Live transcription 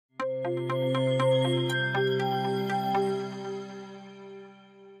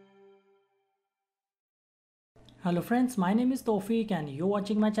Hello friends, my name is Tofik and you're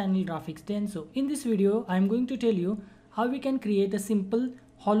watching my channel Graphics 10. So in this video, I'm going to tell you how we can create a simple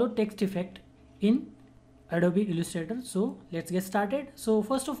hollow text effect in Adobe Illustrator. So let's get started. So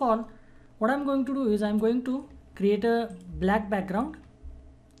first of all, what I'm going to do is I'm going to create a black background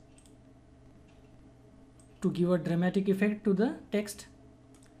to give a dramatic effect to the text,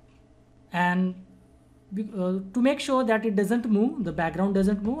 and to make sure that it doesn't move, the background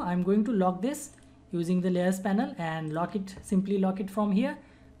doesn't move, I'm going to lock this using the layers panel and simply lock it from here.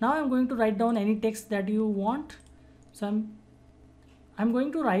 Now I'm going to write down any text that you want. So I'm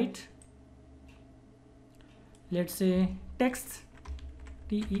going to write, let's say text,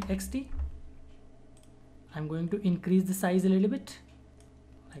 T-E-X-T. I'm going to increase the size a little bit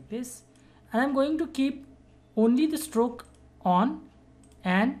like this, and I'm going to keep only the stroke on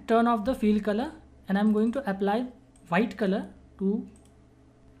and turn off the fill color, and I'm going to apply white color to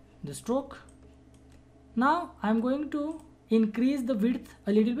the stroke. Now I'm going to increase the width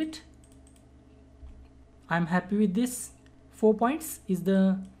a little bit. I'm happy with this. 4 points is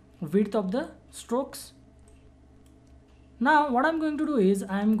the width of the strokes. Now what I'm going to do is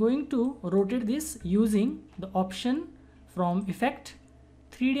I'm going to rotate this using the option from Effect,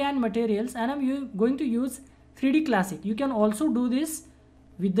 3D and Materials, and I'm going to use 3D Classic. You can also do this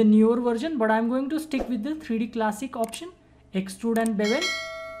with the newer version, but I'm going to stick with the 3D Classic option, Extrude and Bevel,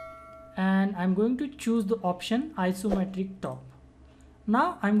 and I'm going to choose the option Isometric Top.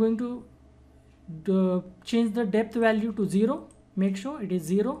 Now I'm going to change the depth value to 0. Make sure it is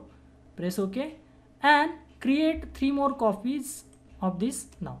 0. Press OK and create 3 more copies of this.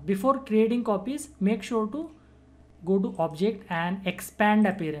 Now before creating copies, make sure to go to Object and Expand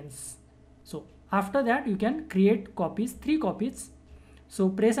Appearance. So after that you can create copies, 3 copies. So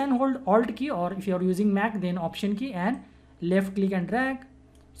press and hold Alt key, or if you are using Mac then Option key, and left click and drag.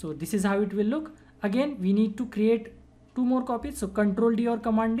 So this is how it will look. Again we need to create 2 more copies, so Control D or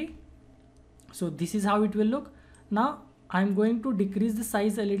Command D. So this is how it will look. Now I'm going to decrease the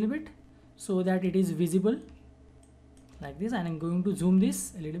size a little bit so that it is visible like this, and I'm going to zoom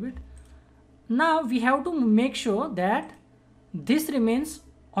this a little bit. Now we have to make sure that this remains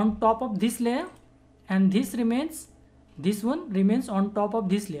on top of this layer, and this one remains on top of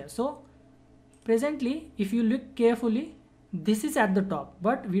this layer. So presently if you look carefully, this is at the top,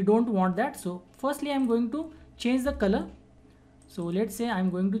 but we don't want that. So firstly I'm going to change the color. So let's say I'm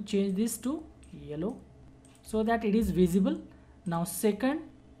going to change this to yellow so that it is visible. Now second,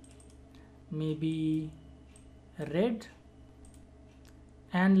 maybe red,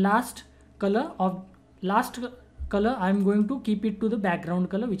 and last color I'm going to keep it to the background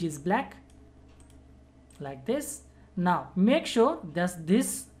color, which is black, like this. Now make sure that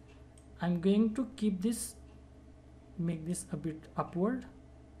this, I'm going to keep this, make this a bit upward,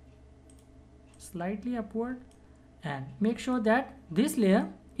 slightly upward, and make sure that this layer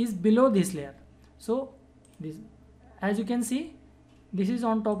is below this layer. So this, as you can see, this is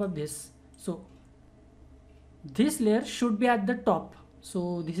on top of this, so this layer should be at the top.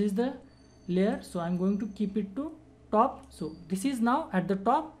 So this is the layer, so I'm going to keep it to top. So this is now at the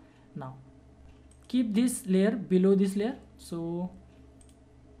top. Now keep this layer below this layer, so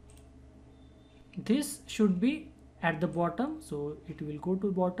this should be at the bottom, so it will go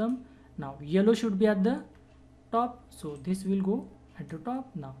to bottom. Now yellow should be at the top, so this will go at the top.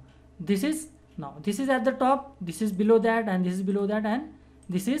 Now this is at the top, this is below that, and this is below that, and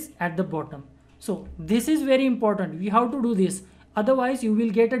this is at the bottom. So this is very important. We have to do this, otherwise you will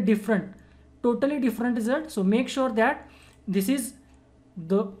get a totally different result. So make sure that this is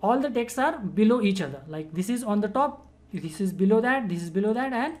all the texts are below each other, like this is on the top, this is below that, this is below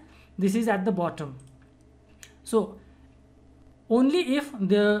that, and this is at the bottom. So only if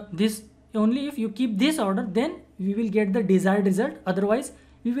you keep this order, then we will get the desired result, otherwise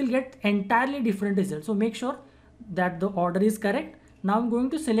we will get entirely different result. So make sure that the order is correct. Now I'm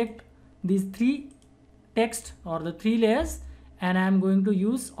going to select these 3 text or the 3 layers, and I am going to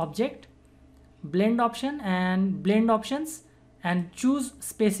use Object, Blend option, and Blend options, and choose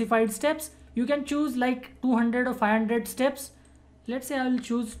specified steps. You can choose like 200 or 500 steps. Let's say I will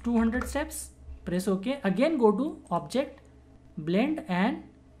choose 200 steps. Press OK. Again go to Object, Blend, and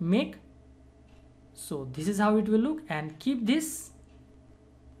Make. So this is how it will look, and keep this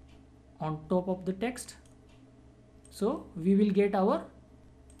on top of the text. So we will get our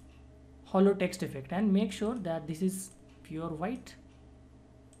hollow text effect, and make sure that this is pure white.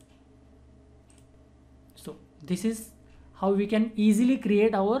 So this is how we can easily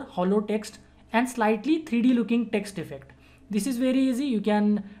create our hollow text and slightly 3D looking text effect. This is very easy. You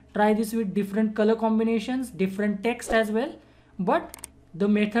can try this with different color combinations, different text as well, but the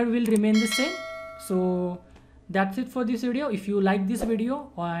method will remain the same. So that's it for this video. If you like this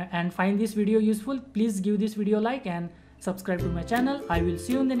video and find this video useful, please give this video a like and subscribe to my channel. I will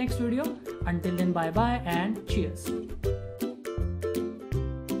see you in the next video. Until then, bye bye and cheers.